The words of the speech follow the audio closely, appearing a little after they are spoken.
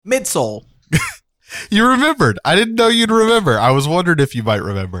Midsole. You remembered. I didn't know you'd remember. I was wondering if you might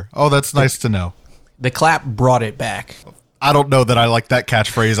remember. Oh, that's nice to know. The clap brought it back. I don't know that I like that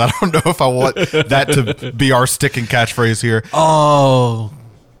catchphrase. I don't know if I want that to be our sticking catchphrase here. Oh.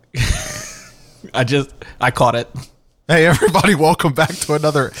 I caught it. Hey, everybody, welcome back to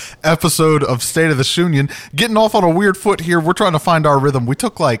another episode of State of the Shunion. Getting off on a weird foot here. We're trying to find our rhythm. We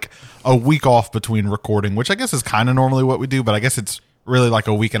took like a week off between recording, which I guess is kind of normally what we do, but I guess it's really like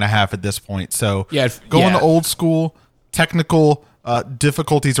a week and a half at this point. So going to old school, technical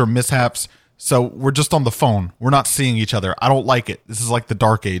difficulties or mishaps. So we're just on the phone. We're not seeing each other. I don't like it. This is like the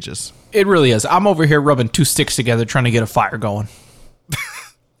dark ages. It really is. I'm over here rubbing two sticks together trying to get a fire going.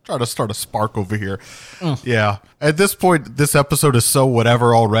 Try to start a spark over here. Yeah. At this point, this episode is so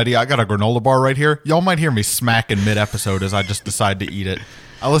whatever already. I got a granola bar right here. Y'all might hear me smacking mid-episode as I just decide to eat it.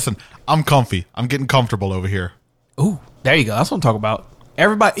 Listen, I'm comfy. I'm getting comfortable over here. Ooh, there you go. That's what I'm talking about.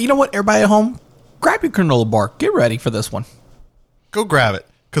 Everybody, you know what? Everybody at home, grab your granola bar. Get ready for this one. Go grab it.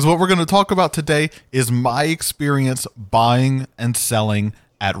 Because what we're going to talk about today is my experience buying and selling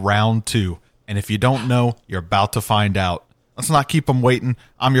at round 2. And if you don't know, you're about to find out. Let's not keep them waiting.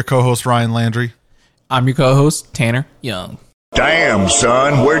 I'm your co-host, Ryan Landry. I'm your co-host, Tanner Young. Damn,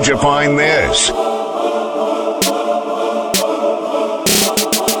 son, where'd you find this?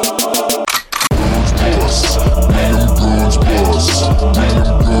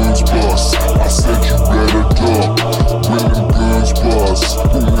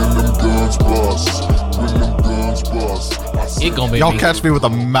 Y'all catch me with a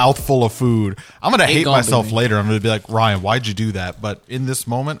mouthful of food. I'm going to hate myself later. I'm going to be like, Ryan, why'd you do that? But in this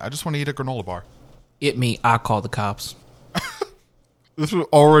moment, I just want to eat a granola bar. I call the cops. This was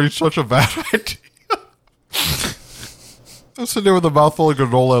already such a bad idea. I'm sitting there with a mouthful of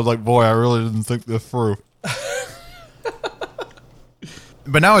granola. I was like, boy, I really didn't think this through.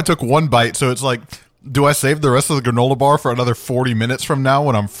 But now I took one bite, so it's like, do I save the rest of the granola bar for another 40 minutes from now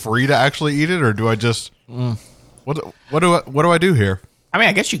when I'm free to actually eat it, or do I just... What do I do here? I mean,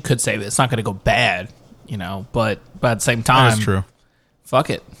 I guess you could say that it's not going to go bad, but at the same time... That's true.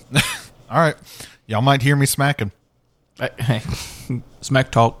 Fuck it. All right. Y'all might hear me smacking. Hey,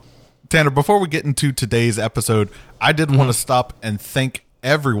 smack talk. Tanner, before we get into today's episode, I did want to stop and thank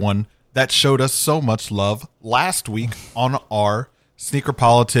everyone that showed us so much love last week on our Sneaker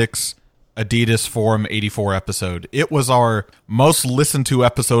Politics Adidas Forum 84 episode. It was our most listened to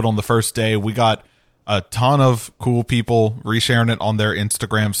episode on the first day. We got a ton of cool people resharing it on their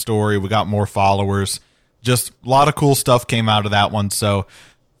Instagram story. We got more followers. Just a lot of cool stuff came out of that one. So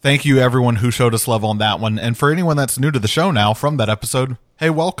thank you everyone who showed us love on that one. And for anyone that's new to the show now from that episode,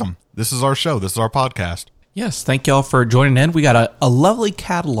 hey, welcome. This is our show. This is our podcast. Yes, thank y'all for joining in. We got a lovely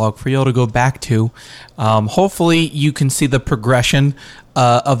catalog for y'all to go back to. Hopefully you can see the progression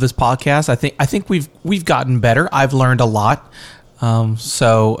of this podcast. I think we've gotten better. I've learned a lot.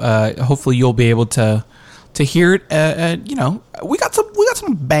 So hopefully you'll be able to hear it. We got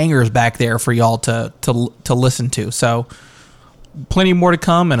some bangers back there for y'all to listen to. So plenty more to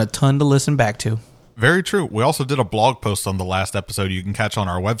come and a ton to listen back to. Very true. We also did a blog post on the last episode you can catch on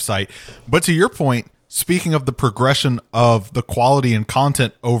our website. But to your point, speaking of the progression of the quality and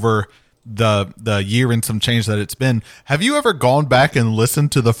content over the year and some change that it's been, have you ever gone back and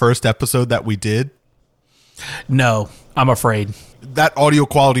listened to the first episode that we did? No, I'm afraid. That audio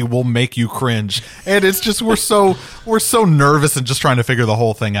quality will make you cringe. And it's just, we're so nervous and just trying to figure the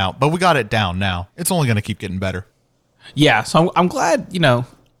whole thing out. But we got it down now. It's only going to keep getting better. Yeah, so I'm glad,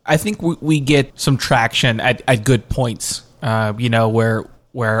 I think we get some traction at good points, where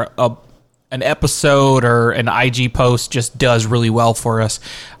an episode or an IG post just does really well for us.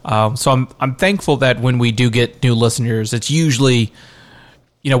 So I'm thankful that when we do get new listeners, it's usually,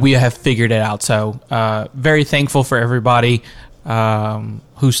 we have figured it out. So very thankful for everybody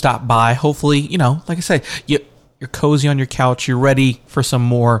who stopped by. Hopefully, like I said, you're cozy on your couch. You're ready for some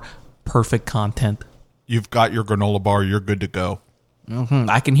more perfect content. You've got your granola bar. You're good to go. Mm-hmm.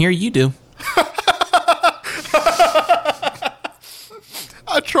 I can hear you do.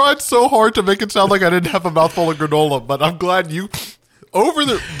 I tried so hard to make it sound like I didn't have a mouthful of granola, but I'm glad you, over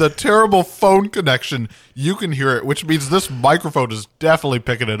the terrible phone connection, you can hear it, which means this microphone is definitely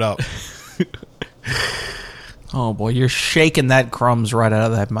picking it up. Oh, boy, you're shaking that crumbs right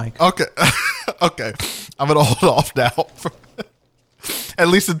out of that mic. Okay. Okay. I'm going to hold off now. At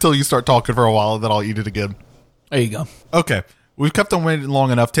least until you start talking for a while, and then I'll eat it again. There you go. Okay. We've kept on waiting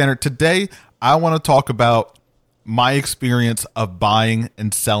long enough. Tanner, today I want to talk about my experience of buying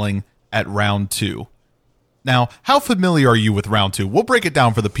and selling at round 2. Now, how familiar are you with round 2? We'll break it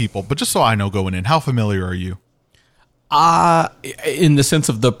down for the people, but just so I know going in, how familiar are you? In the sense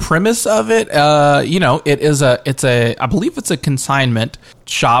of the premise of it, I believe it's a consignment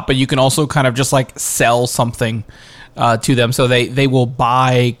shop, but you can also kind of just like sell something to them. So they will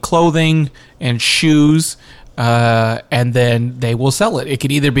buy clothing and shoes, and then they will sell it. It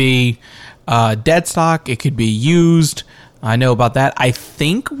could either be dead stock, it could be used. I know about that. I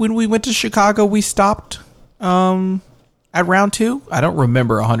think when we went to Chicago, we stopped at round 2. I don't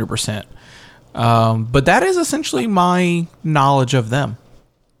remember 100%. But that is essentially my knowledge of them.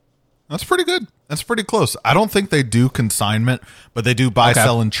 That's pretty good. That's pretty close. I don't think they do consignment, but they do buy,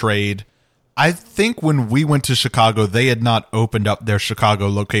 sell, and trade. I think when we went to Chicago, they had not opened up their Chicago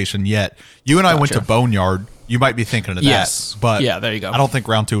location yet. You and I went to Boneyard. You might be thinking of that. But yeah, there you go. I don't think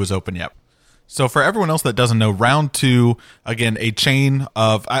round 2 is open yet. So for everyone else that doesn't know, round 2, again, a chain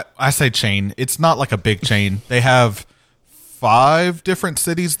of, I say chain, it's not like a big chain. They have 5 different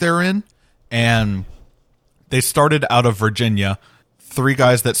cities they're in. And they started out of Virginia. 3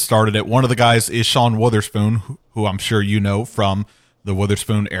 guys that started it. One of the guys is Sean Wotherspoon, who I'm sure you know from the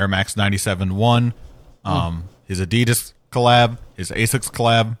Wotherspoon Air Max 97-1, his Adidas collab, his Asics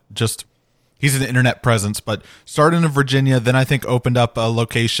collab. Just, he's an internet presence, but started in Virginia, then I think opened up a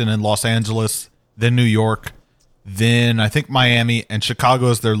location in Los Angeles, then New York, then I think Miami, and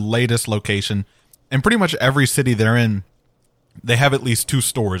Chicago is their latest location. And pretty much every city they're in, they have at least 2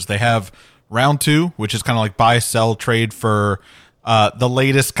 stores. They have round 2, which is kind of like buy, sell, trade for the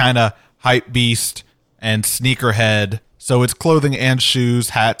latest kind of hype beast and sneakerhead. So it's clothing and shoes,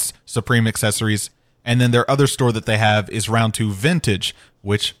 hats, Supreme accessories. And then their other store that they have is round 2 vintage,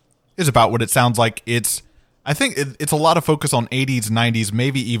 which is about what it sounds like. I think it's a lot of focus on 80s, 90s,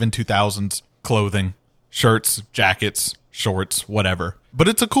 maybe even 2000s clothing, shirts, jackets, shorts, whatever. But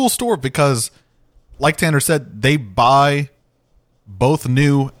it's a cool store because, like Tanner said, they buy both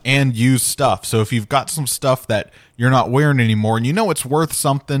new and used stuff. So if you've got some stuff that you're not wearing anymore and you know it's worth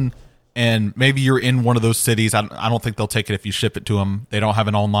something, and maybe you're in one of those cities, I don't think they'll take it if you ship it to them. They don't have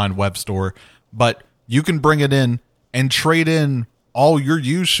an online web store, but you can bring it in and trade in all your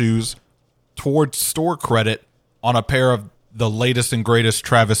used shoes towards store credit on a pair of the latest and greatest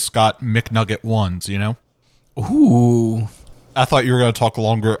Travis Scott McNugget ones, you know? Ooh. I thought you were going to talk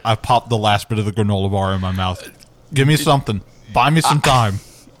longer. I popped the last bit of the granola bar in my mouth. Give me something. Buy me some time.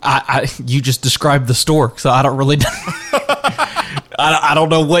 You just described the store, so I don't really. I don't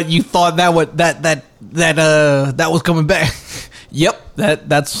know what you thought that was coming back. Yep,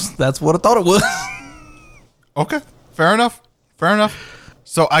 that's what I thought it was. Okay, fair enough.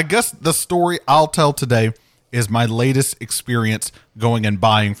 So I guess the story I'll tell today is my latest experience going and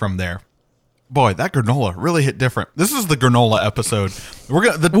buying from there. Boy, that granola really hit different. This is the granola episode.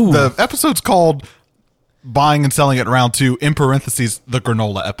 The episode's called Buying and Selling at Round 2, in parentheses, the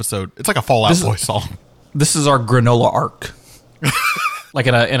granola episode. It's like a Fall Out Boy song. This is our granola arc. Like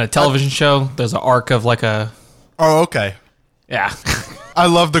in a television show, there's an arc of like a... Oh, okay. Yeah. I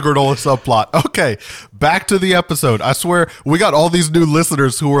love the granola subplot. Okay, back to the episode. I swear, we got all these new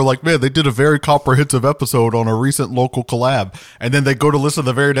listeners who are like, man, they did a very comprehensive episode on a recent local collab. And then they go to listen to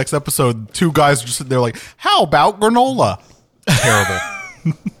the very next episode. 2 guys just sitting there like, how about granola? Terrible.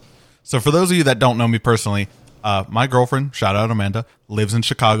 So for those of you that don't know me personally, my girlfriend, shout out Amanda, lives in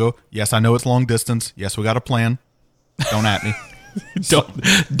Chicago. Yes, I know it's long distance. Yes, we got a plan. Don't at me.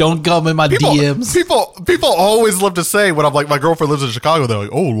 Don't come in my DMs. People always love to say when I'm like, my girlfriend lives in Chicago, they're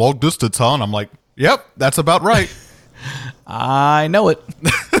like, oh, long distance, huh? And I'm like, yep, that's about right. I know it.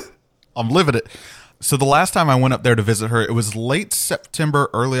 I'm living it. So the last time I went up there to visit her, it was late September,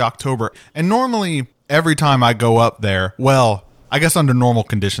 early October. And normally every time I go up there, well, I guess under normal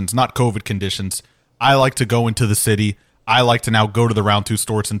conditions, not COVID conditions, I like to go into the city. I like to now go to the round 2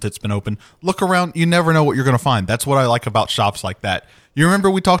 store since it's been open. Look around. You never know what you're going to find. That's what I like about shops like that. You remember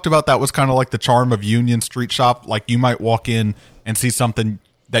we talked about that was kind of like the charm of Union Street Shop? Like you might walk in and see something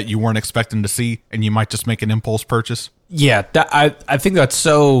that you weren't expecting to see, and you might just make an impulse purchase. Yeah, I think that's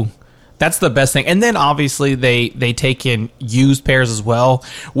the best thing. And then obviously they take in used pairs as well,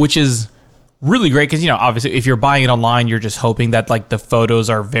 which is really great because, obviously if you're buying it online, you're just hoping that like the photos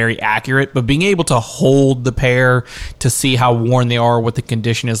are very accurate, but being able to hold the pair to see how worn they are, what the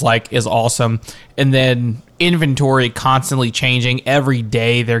condition is like, is awesome. And then inventory constantly changing every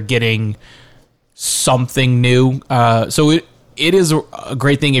day. They're getting something new. So it is a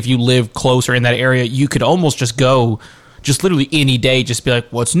great thing if you live closer in that area. You could almost just go just literally any day, just be like,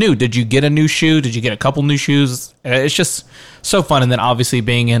 what's new? Did you get a new shoe? Did you get a couple new shoes? It's just so fun. And then obviously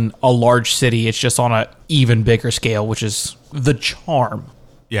being in a large city, it's just on an even bigger scale, which is the charm.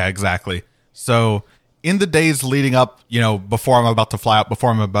 Yeah, exactly. So in the days leading up, before I'm about to fly out, before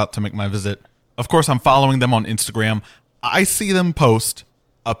I'm about to make my visit, of course, I'm following them on Instagram. I see them post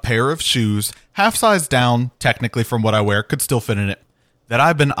a pair of shoes, half size down, technically from what I wear, could still fit in it, that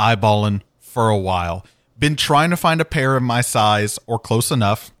I've been eyeballing for a while. Been trying to find a pair in my size or close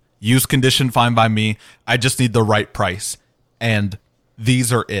enough. Used condition, fine by me. I just need the right price. And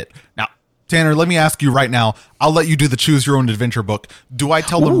these are it. Now, Tanner, let me ask you right now. I'll let you do the choose your own adventure book. Do I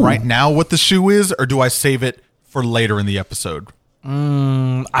tell them right now what the shoe is, or do I save it for later in the episode?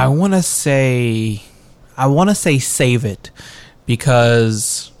 I want to say save it,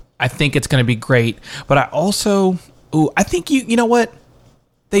 because I think it's going to be great. But I also, I think you know what?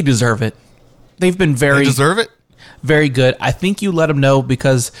 They deserve it. They've been They deserve it? very good. I think you let them know,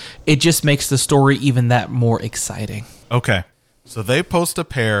 because it just makes the story even that more exciting. Okay. So they post a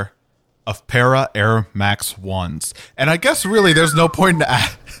pair of Para Air Max 1s. And I guess really there's no point in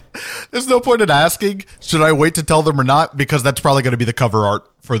asking, should I wait to tell them or not? Because that's probably going to be the cover art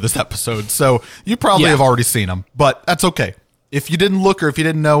for this episode. So you probably have already seen them, but that's okay. If you didn't look, or if you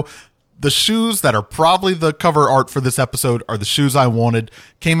didn't know, the shoes that are probably the cover art for this episode are the shoes I wanted.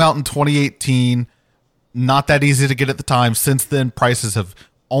 Came out in 2018. Not that easy to get at the time. Since then, prices have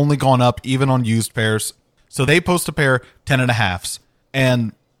only gone up, even on used pairs. So they post a pair, 10.5s.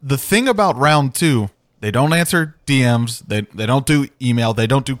 And the thing about round 2, they don't answer DMs. They don't do email. They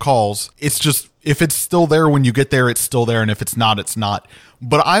don't do calls. It's just, if it's still there when you get there, it's still there. And if it's not, it's not.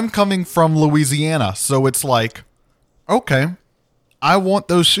 But I'm coming from Louisiana. So it's like, okay, I want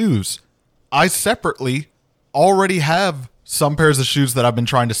those shoes. I separately already have some pairs of shoes that I've been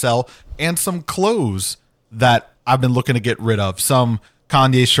trying to sell, and some clothes that I've been looking to get rid of. Some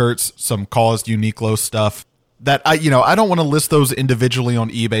Kanye shirts, some Caused Uniqlo stuff that I don't want to list those individually on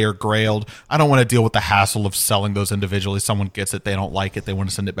eBay or Grailed. I don't want to deal with the hassle of selling those individually. Someone gets it, they don't like it, they want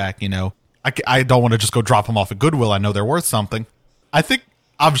to send it back. I don't want to just go drop them off at Goodwill. I know they're worth something.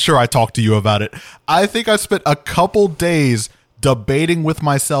 I'm sure I talked to you about it. I think I spent a couple days debating with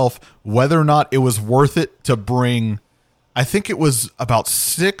myself whether or not it was worth it to bring, I think it was about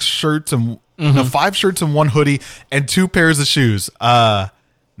 6 shirts and 5 shirts and 1 hoodie and 2 pairs of shoes.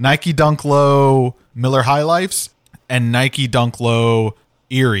 Nike Dunk Low Miller High Lifes and Nike Dunk Low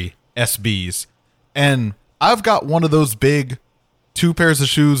Erie SBs. And I've got one of those big 2 pairs of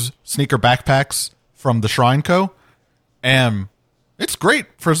shoes sneaker backpacks from the Shrine Co. And it's great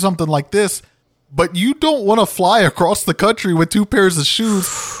for something like this. But you don't want to fly across the country with 2 pairs of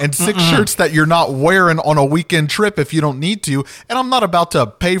shoes and 6 shirts that you're not wearing on a weekend trip if you don't need to. And I'm not about to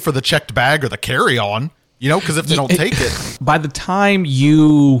pay for the checked bag or the carry-on, because if they don't take it. By the time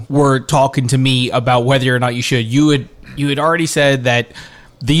you were talking to me about whether or not you should, you had already said that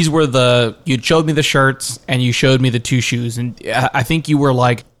these were you'd showed me the shirts and you showed me the 2 shoes. And I think you were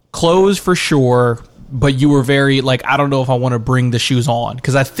like, clothes for sure, but you were very like, I don't know if I want to bring the shoes on,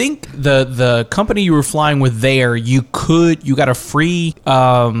 because I think the company you were flying with there, you got a free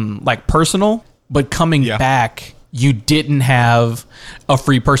personal, but coming back you didn't have a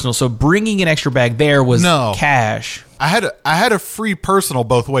free personal. So bringing an extra bag there was cash. I had a free personal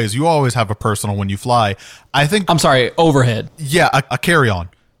both ways. You always have a personal when you fly. I'm sorry, overhead. Yeah, a carry-on.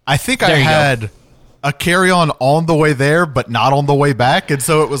 I think I had a carry-on on the way there, but not on the way back. And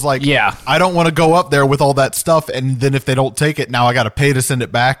so it was like, I don't want to go up there with all that stuff. And then if they don't take it, now I got to pay to send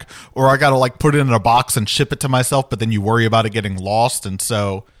it back, or I got to put it in a box and ship it to myself. But then you worry about it getting lost. And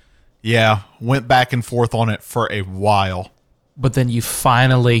so, went back and forth on it for a while. But then you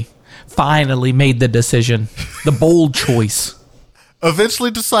finally made the decision, the bold choice. Eventually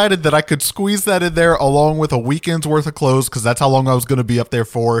decided that I could squeeze that in there along with a weekend's worth of clothes, because that's how long I was going to be up there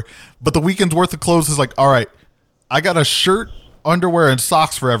for. But the weekend's worth of clothes is like, all right, I got a shirt, underwear, and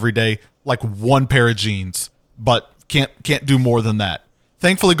socks for every day, like 1 pair of jeans, but can't do more than that.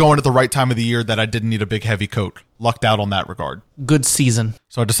 Thankfully going at the right time of the year that I didn't need a big heavy coat. Lucked out on that regard. Good season.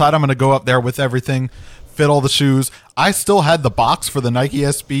 So I decided I'm going to go up there with everything, fit all the shoes. I still had the box for the Nike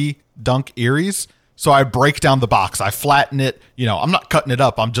SB Dunk Eries. So I break down the box. I flatten it. I'm not cutting it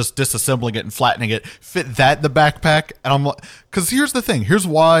up. I'm just disassembling it and flattening it. Fit that in the backpack. And I'm like, because here's the thing. Here's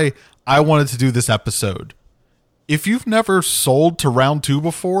why I wanted to do this episode. If you've never sold to round 2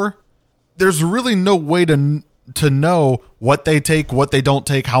 before, there's really no way to know what they take, what they don't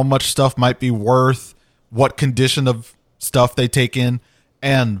take, how much stuff might be worth, what condition of stuff they take in.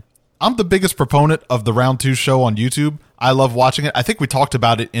 And I'm the biggest proponent of the round 2 show on YouTube. I love watching it. I think we talked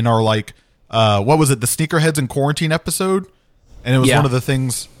about it in our what was it, the Sneakerheads in Quarantine episode? And it was one of the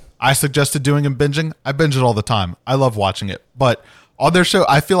things I suggested doing and binging. I binge it all the time. I love watching it. But on their show,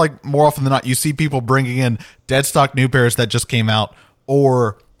 I feel like more often than not, you see people bringing in dead stock new pairs that just came out,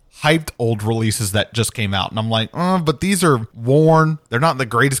 or hyped old releases that just came out. And I'm like, but these are worn. They're not in the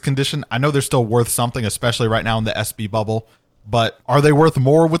greatest condition. I know they're still worth something, especially right now in the SB bubble. But are they worth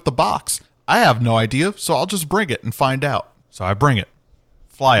more with the box? I have no idea, so I'll just bring it and find out. So I bring it.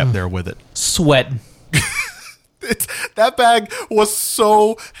 Fly up there with it. Sweating. That bag was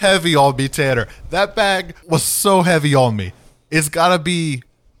so heavy on me, Tanner. That bag was so heavy on me. It's got to be,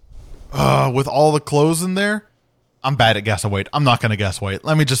 with all the clothes in there. I'm bad at guessing weight. I'm not going to guess weight.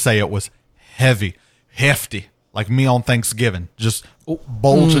 Let me just say it was heavy, hefty, like me on Thanksgiving, just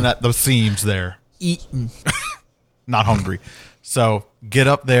bulging at the seams there. Eating. Not hungry. So get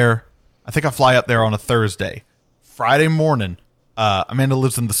up there. I think I fly up there on a Thursday. Friday morning, Amanda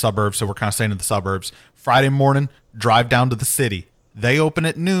lives in the suburbs, so we're kind of staying in the suburbs. Friday morning, drive down to the city. They open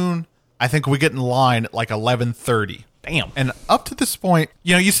at noon. I think we get in line at like 11:30. Damn. And up to this point,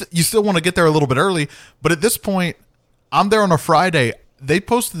 you still want to get there a little bit early, but at this point, I'm there on a Friday. They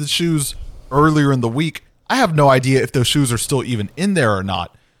posted the shoes earlier in the week. I have no idea if those shoes are still even in there or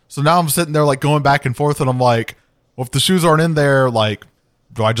not. So now I'm sitting there like going back and forth, and I'm like, well, if the shoes aren't in there, like,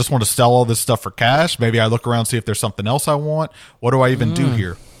 do I just want to sell all this stuff for cash? Maybe I look around, see if there's something else I want. What do I even do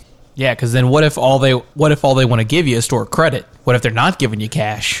here? Yeah, because then what if all they want to give you is store credit? What if they're not giving you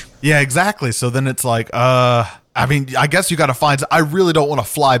cash? Yeah, exactly. So then it's like, I mean, I guess you got to find. I really don't want to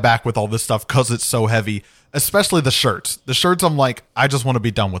fly back with all this stuff because it's so heavy, especially the shirts. The shirts, I'm like, I just want to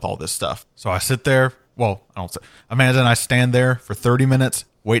be done with all this stuff. So I sit there. Well, I don't sit. Amanda and I stand there for 30 minutes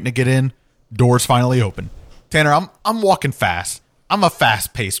waiting to get in. Doors finally open. Tanner, I'm walking fast. I'm a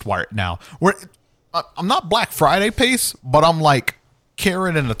fast-paced wire now. I'm not Black Friday pace, but I'm like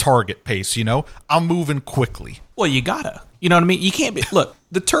Karen and a Target pace, I'm moving quickly. Well, you gotta. You know what I mean? You can't be. Look,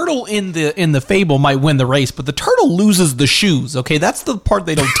 the turtle in the fable might win the race, but the turtle loses the shoes. Okay, that's the part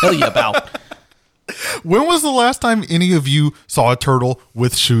they don't tell you about. When was the last time any of you saw a turtle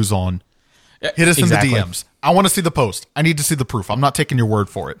with shoes on? Hit us Exactly. in the DMs. I want to see the post. I need to see the proof. I'm not taking your word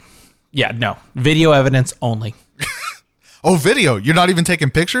for it. Yeah, no. Video evidence only. Oh, video. You're not even taking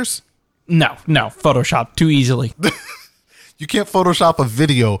pictures? No. Photoshop too easily. You can't Photoshop a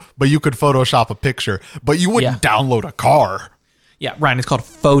video, but you could Photoshop a picture. But you wouldn't download a car. Yeah, Ryan, it's called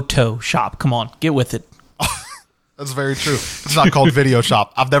Photoshop. Come on, get with it. That's very true. It's not called Video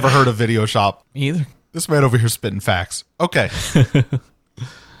Shop. I've never heard of Video Shop. Me either. This man over here spitting facts. Okay.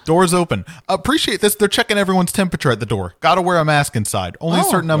 Doors open. Appreciate this. They're checking everyone's temperature at the door. Got to wear a mask inside. Only a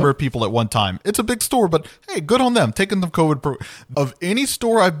certain number of people at one time. It's a big store, but hey, good on them. Taking the COVID. Of any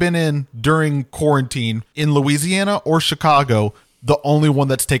store I've been in during quarantine in Louisiana or Chicago, the only one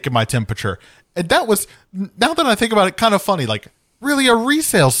that's taken my temperature. And that was, now that I think about it, kind of funny. Like, really a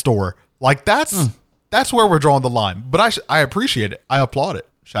resale store. Like, that's where we're drawing the line. But I appreciate it. I applaud it.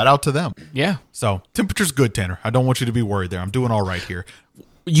 Shout out to them. Yeah. So, temperature's good, Tanner. I don't want you to be worried there. I'm doing all right here.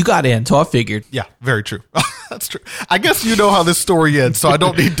 You got in, so I figured. Yeah, very true. That's true. I guess you know how this story ends, so I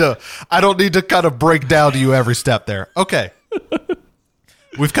don't need to kind of break down to you every step there. Okay.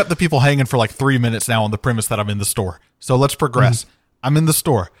 We've kept the people hanging for like 3 minutes now on the premise that I'm in the store. So let's progress. I'm in the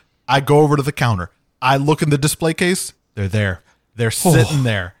store. I go over to the counter. I look in the display case. They're there. They're sitting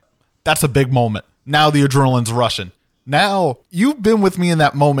there. That's a big moment. Now the adrenaline's rushing. Now, you've been with me in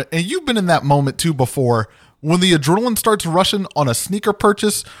that moment, and you've been in that moment too before. When the adrenaline starts rushing on a sneaker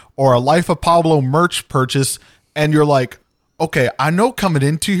purchase or a Life of Pablo merch purchase, and you're like, okay, I know coming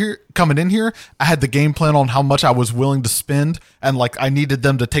in here, I had the game plan on how much I was willing to spend, and like I needed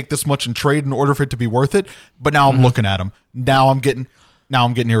them to take this much in trade in order for it to be worth it. But now I'm looking at them. Now I'm getting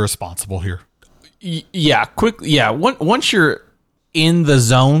irresponsible here. Yeah, quickly. Yeah, once you're in the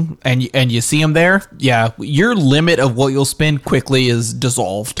zone and you see them there, yeah, your limit of what you'll spend quickly is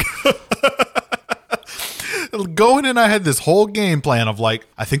dissolved. Going in, I had this whole game plan of like,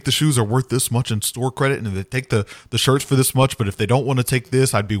 I think the shoes are worth this much in store credit, and they take the shirts for this much, but if they don't want to take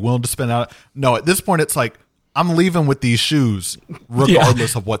this, I'd be willing to spend out. No, at this point, it's like, I'm leaving with these shoes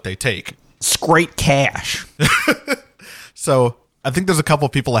regardless of what they take. Straight cash. So I think there's a couple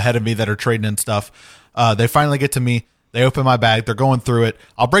of people ahead of me that are trading in stuff. They finally get to me. They open my bag. They're going through it.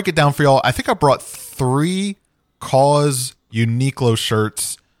 I'll break it down for y'all. I think I brought 3 Cause Uniqlo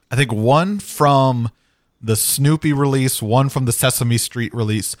shirts. I think one from the Snoopy release, one from the Sesame Street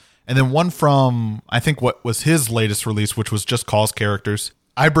release, and then one from, I think, what was his latest release, which was just Cause characters.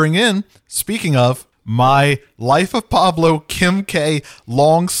 I bring in, speaking of, my Life of Pablo Kim K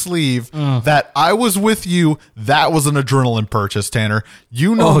long sleeve that I was with you. That was an adrenaline purchase, Tanner.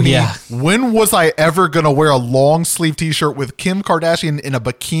 You know me. Yeah. When was I ever going to wear a long sleeve t-shirt with Kim Kardashian in a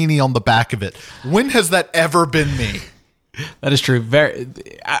bikini on the back of it? When has that ever been me? That is true.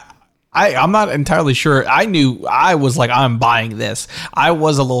 I'm not entirely sure. I was like, I'm buying this. I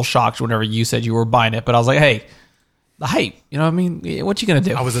was a little shocked whenever you said you were buying it, but I was like, hey, the hype. You know what I mean? What you gonna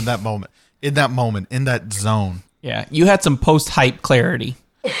do? I was in that moment, in that zone. Yeah, you had some post-hype clarity.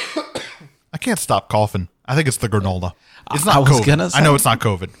 I can't stop coughing. I think it's the granola. It's not I was COVID. gonna say. I know it's not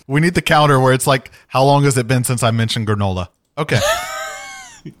COVID. We need the counter where it's like, how long has it been since I mentioned granola? Okay.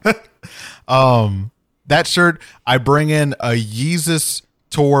 That shirt, I bring in a Yeezus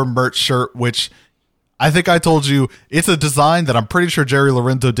Tour merch shirt, which I think I told you, it's a design that I'm pretty sure Jerry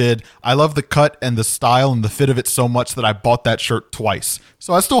Lorenzo did. I love the cut and the style and the fit of it so much that I bought that shirt twice.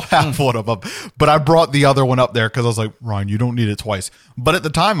 So I still have one of them, but I brought the other one up there because I was like, Ryan, you don't need it twice. But at the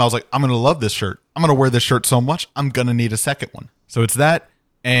time, I was like, I'm going to love this shirt. I'm going to wear this shirt so much, I'm going to need a second one. So it's that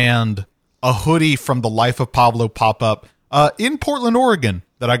and a hoodie from the Life of Pablo pop-up in Portland, Oregon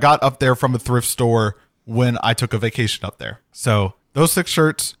that I got up there from a thrift store when I took a vacation up there. So those 6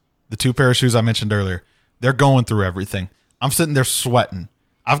 shirts, the 2 pair of shoes I mentioned earlier, they're going through everything. I'm sitting there sweating.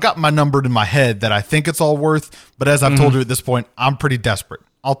 I've got my number in my head that I think it's all worth, but as I've told you at this point, I'm pretty desperate.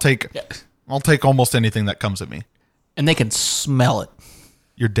 I'll take almost anything that comes at me. And they can smell it.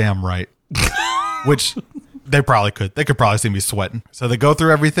 You're damn right. Which they probably could. They could probably see me sweating. So they go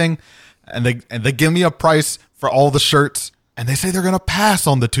through everything and they give me a price for all the shirts and they say they're going to pass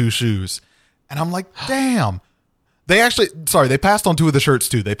on the 2 shoes. And I'm like, damn. They passed on 2 of the shirts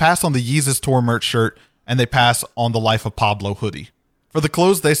too. They passed on the Yeezus Tour merch shirt and they pass on the Life of Pablo hoodie. For the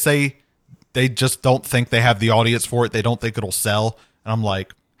clothes, they say they just don't think they have the audience for it. They don't think it'll sell. And I'm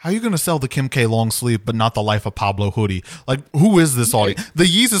like, how are you going to sell the Kim K long sleeve but not the Life of Pablo hoodie? Like, who is this audience? The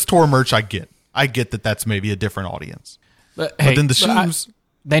Yeezus Tour merch, I get. I get that that's maybe a different audience. But then the shoes...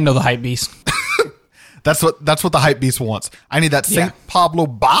 they know the hype beast. That's what the hype beast wants. I need that St. Pablo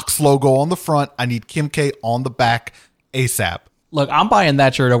box logo on the front. I need Kim K on the back ASAP. Look, I'm buying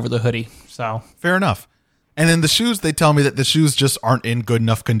that shirt over the hoodie. So fair enough. And then the shoes, they tell me that the shoes just aren't in good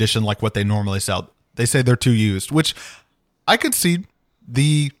enough condition like what they normally sell. They say they're too used, which I could see.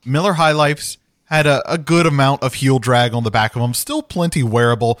 The Miller High Lifes had a good amount of heel drag on the back of them. Still plenty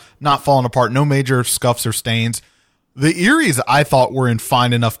wearable, not falling apart, no major scuffs or stains. The Eries I thought were in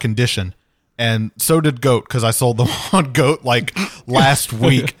fine enough condition. And so did Goat, because I sold them on Goat like last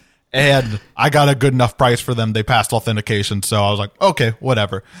week. And I got a good enough price for them. They passed authentication. So I was like, okay,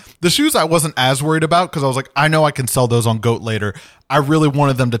 whatever. The shoes I wasn't as worried about because I was like, I know I can sell those on Goat later. I really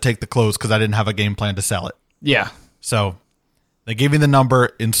wanted them to take the clothes because I didn't have a game plan to sell it. Yeah. So they gave me the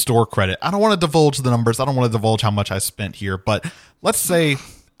number in store credit. I don't want to divulge the numbers. I don't want to divulge how much I spent here. But let's say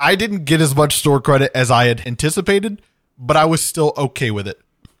I didn't get as much store credit as I had anticipated, but I was still okay with it.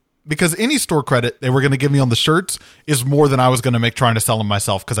 Because any store credit they were going to give me on the shirts is more than I was going to make trying to sell them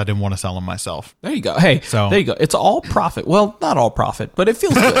myself because I didn't want to sell them myself. There you go. Hey, so there you go. It's all profit. Well, not all profit, but it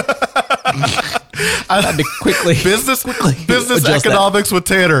feels good. I had to quickly business adjust economics with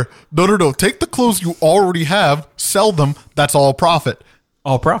Tanner. No. Take the clothes you already have, sell them. That's all profit.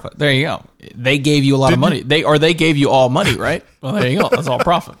 All profit. There you go. They gave you a lot of money. They gave you all money, right? Well, there you go. That's all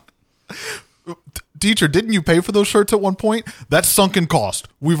profit. Teacher, didn't you pay for those shirts at one point? That's sunken cost.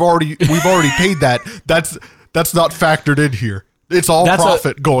 We've already paid that. That's not factored in here. It's all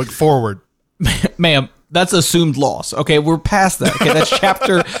profit going forward. Ma'am, that's assumed loss. Okay, we're past that. Okay,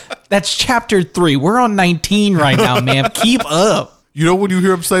 that's chapter 3. We're on 19 right now, ma'am. Keep up. You know when you hear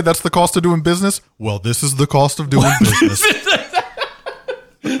them say that's the cost of doing business? Well, this is the cost of doing business.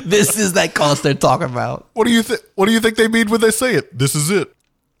 This is that cost they're talking about. What do you think they mean when they say it? This is it.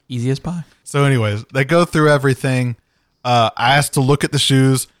 Easy as pie. So anyways, they go through everything. I asked to look at the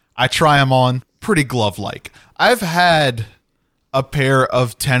shoes. I try them on. Pretty glove-like. I've had a pair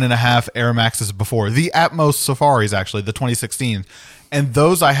of 10.5 Air Maxes before. The Atmos Safaris, actually, the 2016. And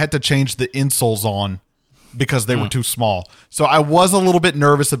those I had to change the insoles on because they were too small. So I was a little bit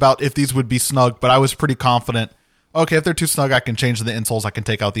nervous about if these would be snug, but I was pretty confident. Okay, if they're too snug, I can change the insoles. I can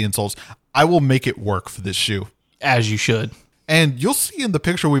take out the insoles. I will make it work for this shoe. As you should. And you'll see in the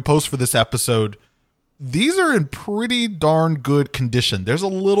picture we post for this episode, these are in pretty darn good condition. There's a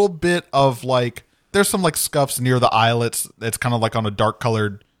little bit of there's some scuffs near the eyelets. It's kind of like on a dark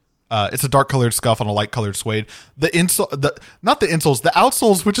colored, it's a dark colored scuff on a light colored suede. Not the insoles, the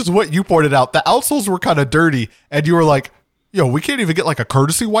outsoles, which is what you pointed out. The outsoles were kind of dirty. And you were like, yo, we can't even get a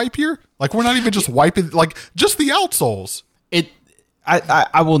courtesy wipe here. We're not even just wiping, just the outsoles.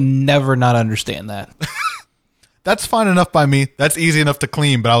 I will never not understand that. That's fine enough by me. That's easy enough to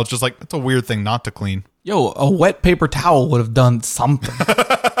clean, but I was just like, it's a weird thing not to clean. Yo, a wet paper towel would have done something.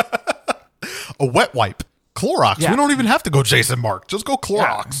 A wet wipe. Clorox. Yeah. We don't even have to go Jason Mark. Just go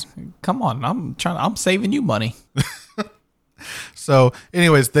Clorox. Yeah. Come on. I'm saving you money. So,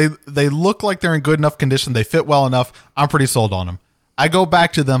 anyways, they look like they're in good enough condition. They fit well enough. I'm pretty sold on them. I go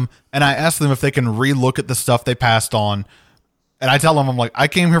back to them and I ask them if they can re-look at the stuff they passed on. And I tell them, I'm like, I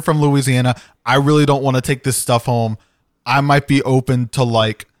came here from Louisiana. I really don't want to take this stuff home. I might be open to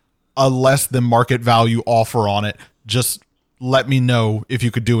like a less than market value offer on it. Just let me know if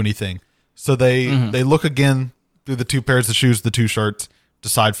you could do anything. So they look again through the 2 pairs of shoes, the 2 shirts,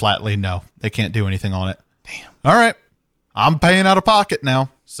 decide flatly, no, they can't do anything on it. Damn. All right. I'm paying out of pocket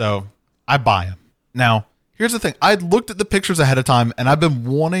now. So I buy them. Now, here's the thing. I looked at the pictures ahead of time and I've been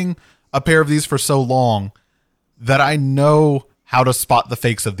wanting a pair of these for so long that I know how to spot the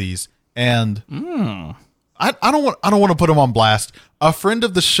fakes of these. And I don't want to put them on blast. A friend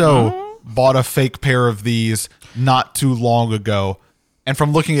of the show bought a fake pair of these not too long ago. And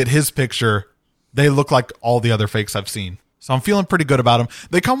from looking at his picture, they look like all the other fakes I've seen. So I'm feeling pretty good about them.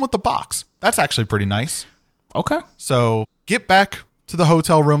 They come with the box. That's actually pretty nice. Okay. So get back to the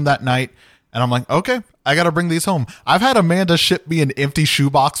hotel room that night, and I'm like, okay, I got to bring these home. I've had Amanda ship me an empty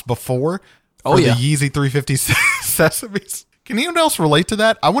shoebox before for the Yeezy 350 Sesames. Can anyone else relate to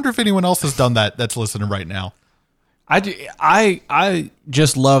that? I wonder if anyone else has done that that's listening right now. I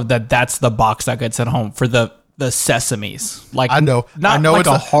just love that that's the box that gets at home for the Sesames. Like I know like it's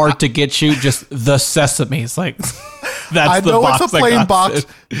a hard to get shoe, just the Sesames. Like that's I the know box. it's a plain box.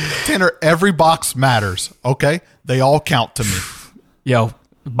 Tanner, every box matters, okay? They all count to me. Yo,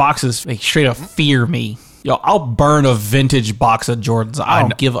 boxes like, straight up fear me. Yo, I'll burn a vintage box of Jordans. I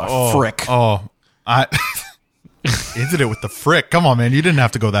don't give a frick. Isn't it with the frick? Come on, man. You didn't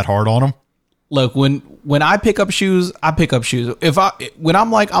have to go that hard on them. Look, when I pick up shoes, I pick up shoes. When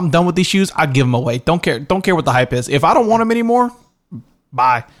I'm like I'm done with these shoes, I give them away. Don't care what the hype is. If I don't want them anymore,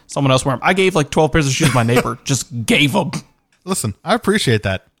 bye. Someone else wear them. I gave like 12 pairs of shoes to my neighbor. Just gave them. Listen, I appreciate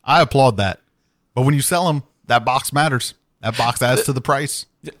that. I applaud that. But when you sell them, that box matters. That box adds to the price.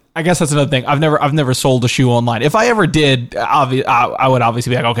 I guess that's another thing. I've never sold a shoe online. If I ever did, I would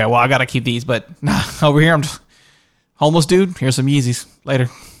obviously be like, okay, well, I got to keep these. But nah, over here, I'm just homeless dude. Here's some Yeezys. Later.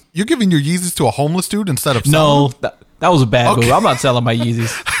 You're giving your Yeezys to a homeless dude instead of selling them? That was a bad move. I'm not selling my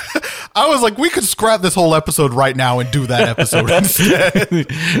Yeezys. I was like, we could scrap this whole episode right now and do that episode instead.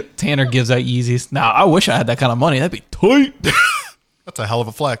 Tanner gives out Yeezys. Now, I wish I had that kind of money. That'd be tight. That's a hell of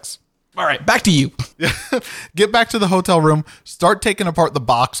a flex. All right, back to you. Get back to the hotel room. Start taking apart the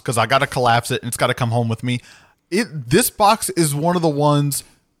box because I got to collapse it and it's got to come home with me. This box is one of the ones.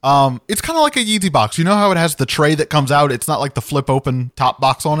 It's kind of like a Yeezy box. You know how it has the tray that comes out? It's not like the flip open top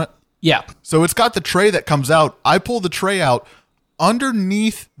box on it. Yeah. So it's got the tray that comes out. I pull the tray out.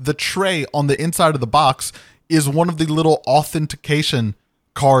 Underneath the tray on the inside of the box is one of the little authentication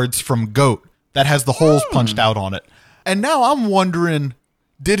cards from GOAT that has the holes punched out on it. And now I'm wondering,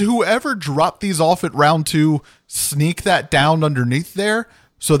 did whoever dropped these off at round 2 sneak that down underneath there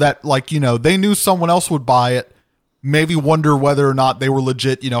so that, like, you know, they knew someone else would buy it, maybe wonder whether or not they were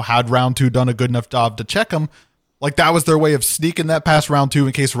legit, you know, had round 2 done a good enough job to check them? Like, that was their way of sneaking that past round 2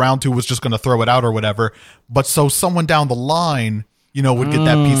 in case round 2 was just going to throw it out or whatever. But so someone down the line, you know, would get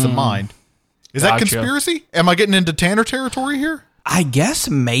that peace of mind. Is that conspiracy? Am I getting into Tanner territory here? I guess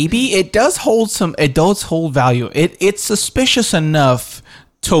maybe it does hold value. It's suspicious enough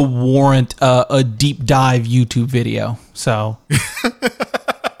to warrant a deep dive YouTube video. So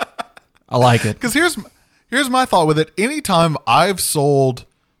I like it. Because here's my thought with it. Anytime I've sold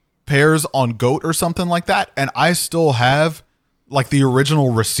pairs on GOAT or something like that, and I still have like the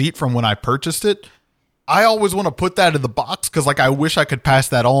original receipt from when I purchased it, I always want to put that in the box because like I wish I could pass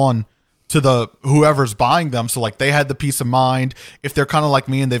that on to the whoever's buying them. So like they had the peace of mind. If they're kind of like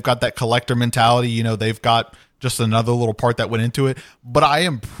me and they've got that collector mentality, you know, they've got just another little part that went into it. But I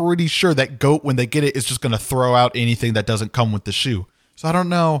am pretty sure that GOAT, when they get it, is just going to throw out anything that doesn't come with the shoe. So I don't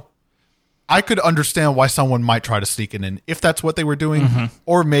know. I could understand why someone might try to sneak it in if that's what they were doing,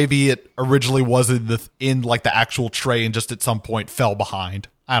 or maybe it originally was in like the actual tray and just at some point fell behind.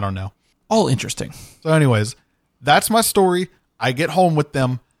 I don't know. All interesting. So anyways, that's my story. I get home with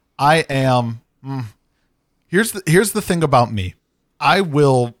them. I am. Here's the thing about me. I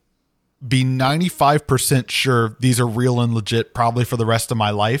will be 95% sure these are real and legit probably for the rest of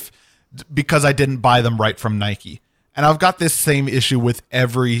my life because I didn't buy them right from Nike. And I've got this same issue with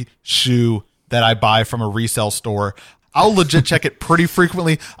every shoe that I buy from a resale store. I'll legit check it pretty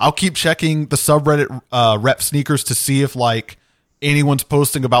frequently. I'll keep checking the subreddit rep sneakers to see if like anyone's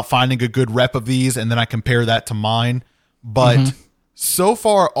posting about finding a good rep of these, and then I compare that to mine. But so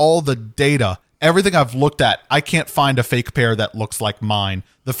far, all the data, everything I've looked at, I can't find a fake pair that looks like mine.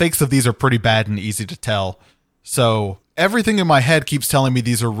 The fakes of these are pretty bad and easy to tell. So everything in my head keeps telling me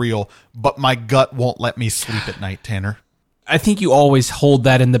these are real, but my gut won't let me sleep at night, Tanner. I think you always hold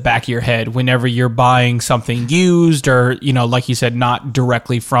that in the back of your head whenever you're buying something used or, like you said, not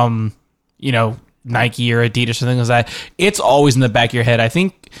directly from, Nike or Adidas or something like that. It's always in the back of your head. I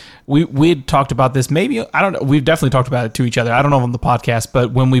think we'd talked about this. Maybe, I don't know. We've definitely talked about it to each other. I don't know on the podcast,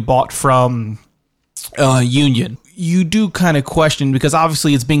 but when we bought from Union, you do kind of question because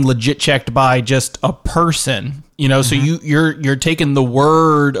obviously it's being legit checked by just a person, so you're taking the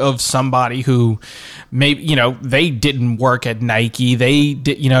word of somebody who maybe, they didn't work at Nike. They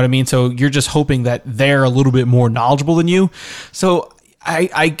did, you know what I mean? So you're just hoping that they're a little bit more knowledgeable than you. So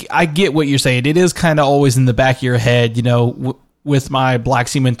I get what you're saying. It is kind of always in the back of your head, with my Black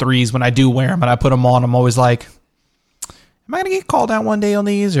Seaman 3s, when I do wear them and I put them on, I'm always like, am I going to get called out one day on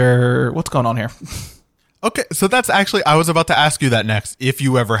these or what's going on here? Okay, so that's actually, I was about to ask you that next, if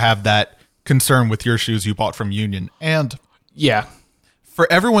you ever have that concern with your shoes you bought from Union. And yeah,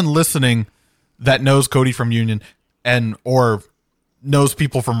 for everyone listening that knows Cody from Union or knows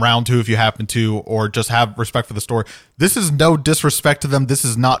people from Round 2 if you happen to, or just have respect for the store, this is no disrespect to them. This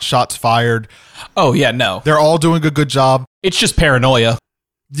is not shots fired. Oh, yeah, no. They're all doing a good job. It's just paranoia.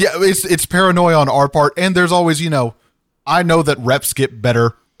 Yeah, it's paranoia on our part. And there's always, I know that reps get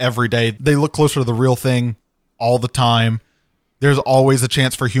better every day. They look closer to the real thing all the time. There's always a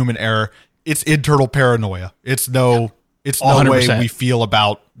chance for human error. It's internal paranoia. It's no 100%. Way we feel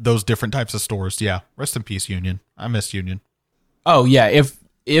about those different types of stores. Yeah. Rest in peace, Union. I miss Union. Oh, yeah.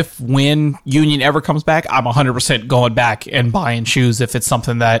 If when Union ever comes back, I'm 100% going back and buying shoes if it's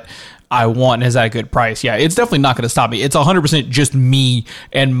something that I want and is at a good price. Yeah, it's definitely not going to stop me. It's 100% just me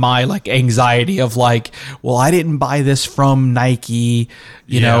and my anxiety of well, I didn't buy this from Nike,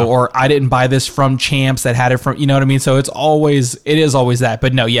 you know, or I didn't buy this from Champs that had it from, you know what I mean? So it is always that.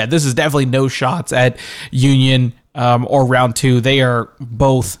 But no, yeah, this is definitely no shots at Union or Round 2. They are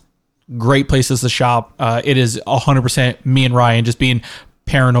both great places to shop. It is 100% me and Ryan just being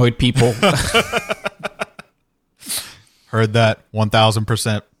paranoid people. Heard that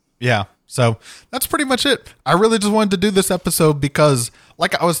 1000%. Yeah. So that's pretty much it. I really just wanted to do this episode because,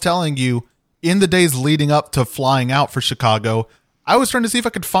 like I was telling you, in the days leading up to flying out for Chicago, I was trying to see if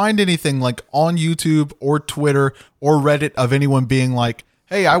I could find anything on YouTube or Twitter or Reddit of anyone being like,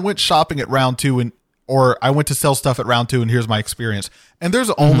 hey, I went shopping at Round 2 or I went to sell stuff at Round 2 and here's my experience. And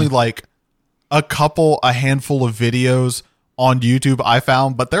there's only a handful of videos on YouTube I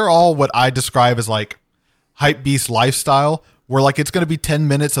found, but they're all what I describe as hype beast lifestyle, where it's going to be 10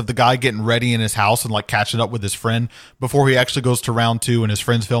 minutes of the guy getting ready in his house and catching up with his friend before he actually goes to Round 2 and his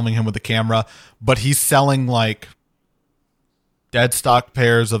friend's filming him with the camera. But he's selling dead stock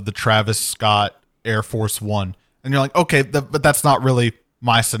pairs of the Travis Scott Air Force One. And you're like, okay, but that's not really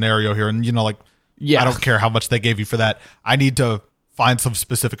my scenario here. And I don't care how much they gave you for that. I need to find some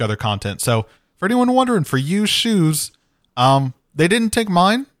specific other content. So for anyone wondering, for used shoes, they didn't take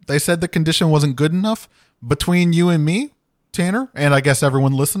mine. They said the condition wasn't good enough. Between you and me, Tanner, and I guess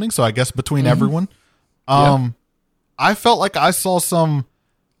everyone listening, so I guess between everyone, I felt like I saw some,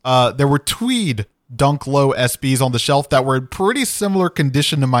 there were tweed Dunk Low SBs on the shelf that were in pretty similar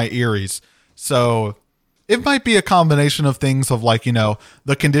condition to my Eries. So it might be a combination of things of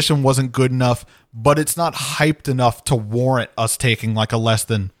the condition wasn't good enough, but it's not hyped enough to warrant us taking a less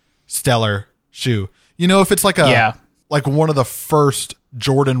than stellar shoe. If it's one of the first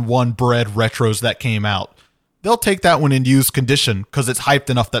Jordan 1 Bread retros that came out, they'll take that one in used condition because it's hyped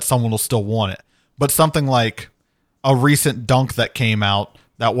enough that someone will still want it. But something like a recent Dunk that came out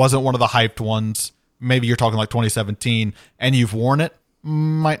that wasn't one of the hyped ones, maybe you're talking 2017, and you've worn it,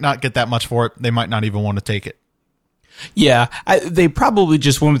 might not get that much for it. They might not even want to take it. Yeah, they probably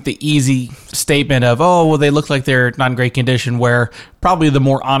just went with the easy statement of, oh, well, they look like they're not in great condition, where probably the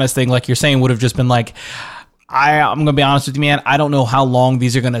more honest thing, like you're saying, would have just been I'm going to be honest with you, man. I don't know how long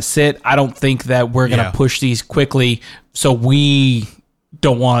these are going to sit. I don't think that we're going to push these quickly. So we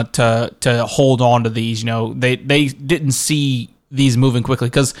don't want to hold on to these. They didn't see these moving quickly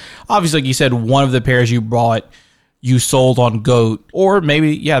because obviously, like you said, one of the pairs you bought, you sold on GOAT, or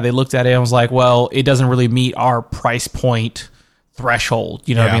maybe, they looked at it and was like, well, it doesn't really meet our price point threshold.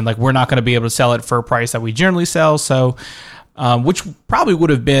 You know what I mean? We're not going to be able to sell it for a price that we generally sell. So, which probably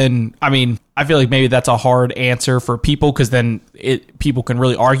would have been, I feel like maybe that's a hard answer for people because then people can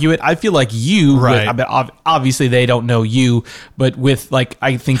really argue it. I feel like you, obviously they don't know you, but with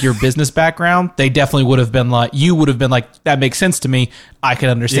I think your business background, they definitely would have been you would have been that makes sense to me. I can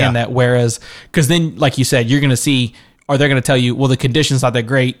understand that. Whereas, because then, like you said, you're going to see, or they're going to tell you, well, the condition's not that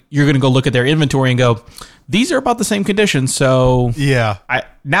great. You're going to go look at their inventory and go, these are about the same condition. So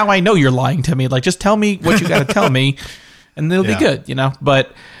now I know you're lying to me. Just tell me what you got to tell me. And it'll be good,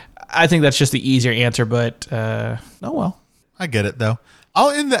 But I think that's just the easier answer. But oh well. I get it, though.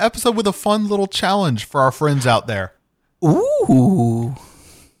 I'll end the episode with a fun little challenge for our friends out there. Ooh.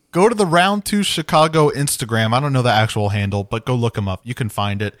 Go to the Round 2 Chicago Instagram. I don't know the actual handle, but go look them up. You can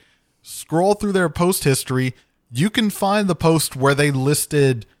find it. Scroll through their post history. You can find the post where they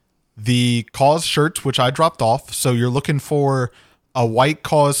listed the Cause shirts, which I dropped off. So you're looking for a white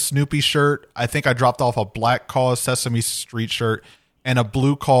Cause Snoopy shirt. I think I dropped off a black Cause Sesame Street shirt and a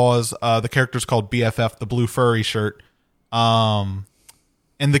blue Cause. The character's called BFF, the blue furry shirt. And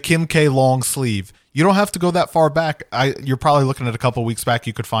the Kim K long sleeve. You don't have to go that far back. You're probably looking at a couple weeks back.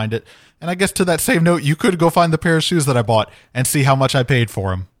 You could find it. And I guess to that same note, you could go find the pair of shoes that I bought and see how much I paid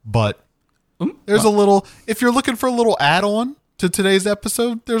for them. But there's a little, if you're looking for a little add-on to today's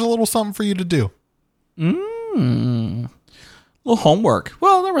episode, there's a little something for you to do. A little homework.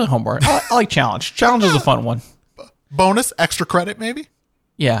 Well, not really homework. I like challenge. Challenge is a fun one. Bonus, extra credit maybe?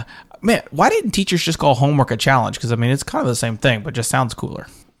 Yeah. Man, why didn't teachers just call homework a challenge? Because, I mean, it's kind of the same thing, but just sounds cooler.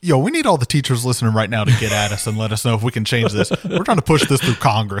 Yo, we need all the teachers listening right now to get at us and let us know if we can change this. We're trying to push this through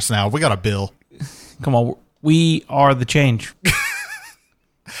Congress now. We got a bill. Come on. We are the change.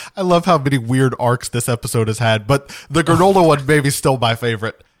 I love how many weird arcs this episode has had, but the granola one maybe still my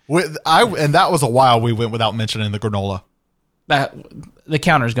favorite. And that was a while we went without mentioning the granola. The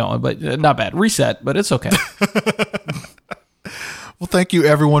counter's going, but not bad. Reset, but it's okay. Well, thank you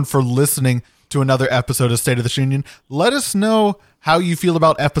everyone for listening to another episode of State of the Union. Let us know how you feel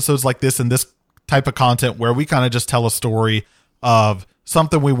about episodes like this and this type of content where we kind of just tell a story of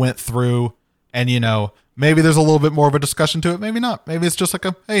something we went through and, you know, maybe there's a little bit more of a discussion to it. Maybe not. Maybe it's just like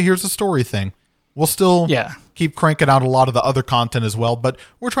hey, here's a story thing. We'll still keep cranking out a lot of the other content as well, but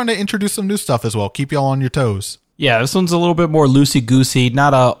we're trying to introduce some new stuff as well. Keep y'all on your toes. Yeah, this one's a little bit more loosey-goosey,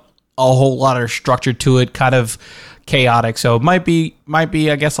 not a whole lot of structure to it, kind of chaotic. So it might be,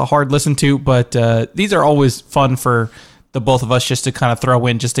 I guess, a hard listen to, but these are always fun for the both of us just to kind of throw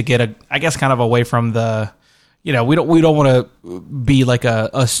in, just to get kind of away from the, you know, we don't want to be like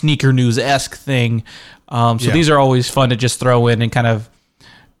a sneaker news-esque thing. These are always fun to just throw in and kind of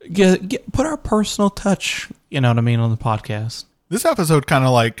put our personal touch, you know what I mean, on the podcast. This episode kind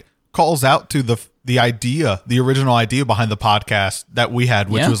of like calls out to the original idea behind the podcast that we had,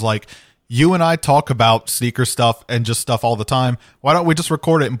 which was like, you and I talk about sneaker stuff and just stuff all the time. Why don't we just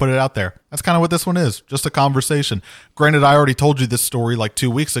record it and put it out there? That's kind of what this one is. Just a conversation. Granted, I already told you this story like 2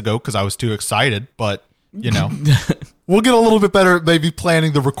 weeks ago because I was too excited, but you know, we'll get a little bit better at maybe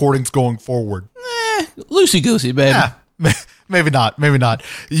planning the recordings going forward. Loosey-goosey, baby. Yeah, maybe not. Maybe not.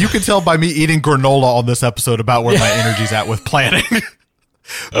 You can tell by me eating granola on this episode about where my energy's at with planning.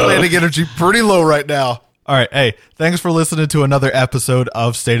 Planning energy pretty low right now. All right. Hey, thanks for listening to another episode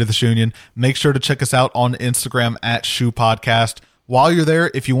of State of the Union. Make sure to check us out on Instagram at Shoe Podcast. While you're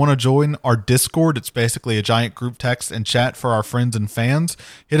there, if you want to join our Discord, it's basically a giant group text and chat for our friends and fans.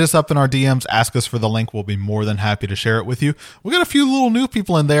 Hit us up in our DMs. Ask us for the link. We'll be more than happy to share it with you. We got a few little new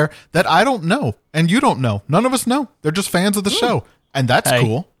people in there that I don't know and you don't know. None of us know. They're just fans of the show. And that's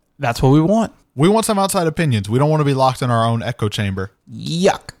cool. That's what we want. We want some outside opinions. We don't want to be locked in our own echo chamber.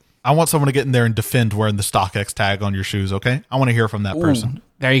 Yuck. I want someone to get in there and defend wearing the StockX tag on your shoes, okay? I want to hear from that person.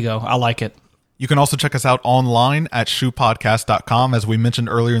 There you go. I like it. You can also check us out online at shoepodcast.com. As we mentioned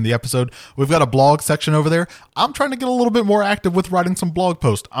earlier in the episode, we've got a blog section over there. I'm trying to get a little bit more active with writing some blog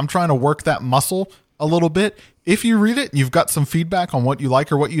posts. I'm trying to work that muscle a little bit. If you read it and you've got some feedback on what you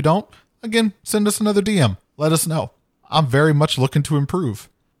like or what you don't, again, send us another DM. Let us know. I'm very much looking to improve.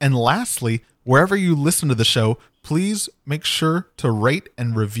 And lastly, wherever you listen to the show, please make sure to rate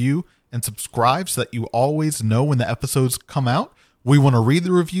and review and subscribe so that you always know when the episodes come out. We want to read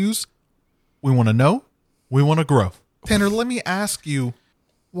the reviews. We want to know. We want to grow. Tanner, let me ask you,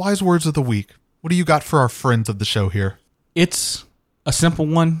 wise words of the week. What do you got for our friends of the show here? It's a simple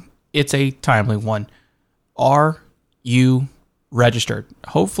one. It's a timely one. Are you registered?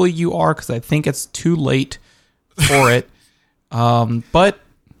 Hopefully you are, because I think it's too late for it. But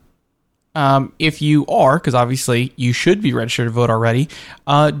if you are, because obviously you should be registered to vote already,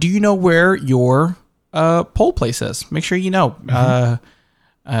 do you know where your poll place is? Make sure you know.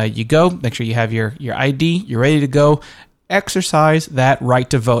 You go, make sure you have your ID, you're ready to go. Exercise that right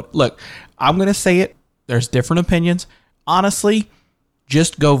to vote. Look, I'm going to say it. There's different opinions. Honestly,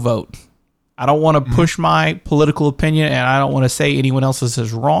 just go vote. I don't want to push my political opinion, and I don't want to say anyone else's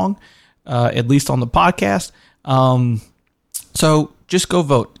is wrong, at least on the podcast. So just go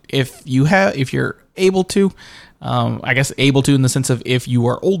vote. If you're able to, I guess able to in the sense of if you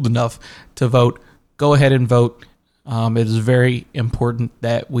are old enough to vote, go ahead and vote. It is very important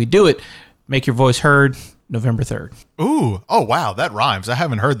that we do it. Make your voice heard. November 3rd. Ooh. Oh, wow. That rhymes. I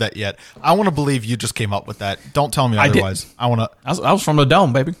haven't heard that yet. I want to believe you just came up with that. Don't tell me otherwise. I was from the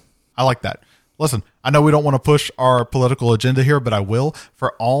dome, baby. I like that. Listen, I know we don't want to push our political agenda here, but I will.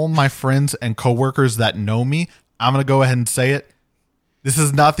 For all my friends and coworkers that know me, I'm going to go ahead and say it. This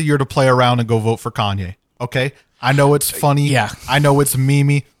is not the year to play around and go vote for Kanye. Okay? I know it's funny. Yeah. I know it's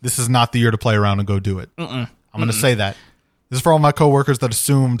memey. This is not the year to play around and go do it. I'm going to say that. This is for all my coworkers that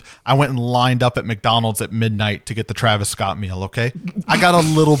assumed I went and lined up at McDonald's at midnight to get the Travis Scott meal, okay? I got a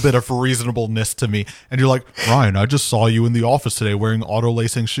little bit of reasonableness to me. And you're like, Ryan, I just saw you in the office today wearing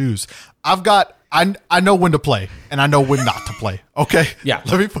auto-lacing shoes. I know when to play, and I know when not to play, okay? Yeah.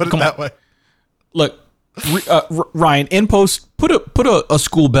 Let me put it that way. Look, Ryan, in post, put a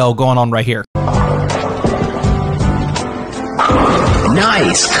school bell going on right here.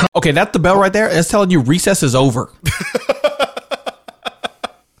 Nice. Okay, that's the bell right there. It's telling you recess is over.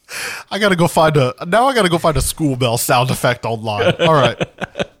 I gotta go find a school bell sound effect online. All right.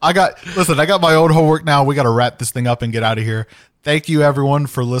 I got my own homework now. We got to wrap this thing up and get out of here. Thank you everyone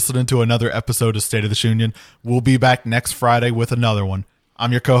for listening to another episode of State of the Union. We'll be back next Friday with another one.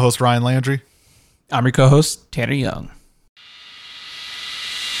 I'm your co-host Ryan Landry. I'm your co-host Tanner Young.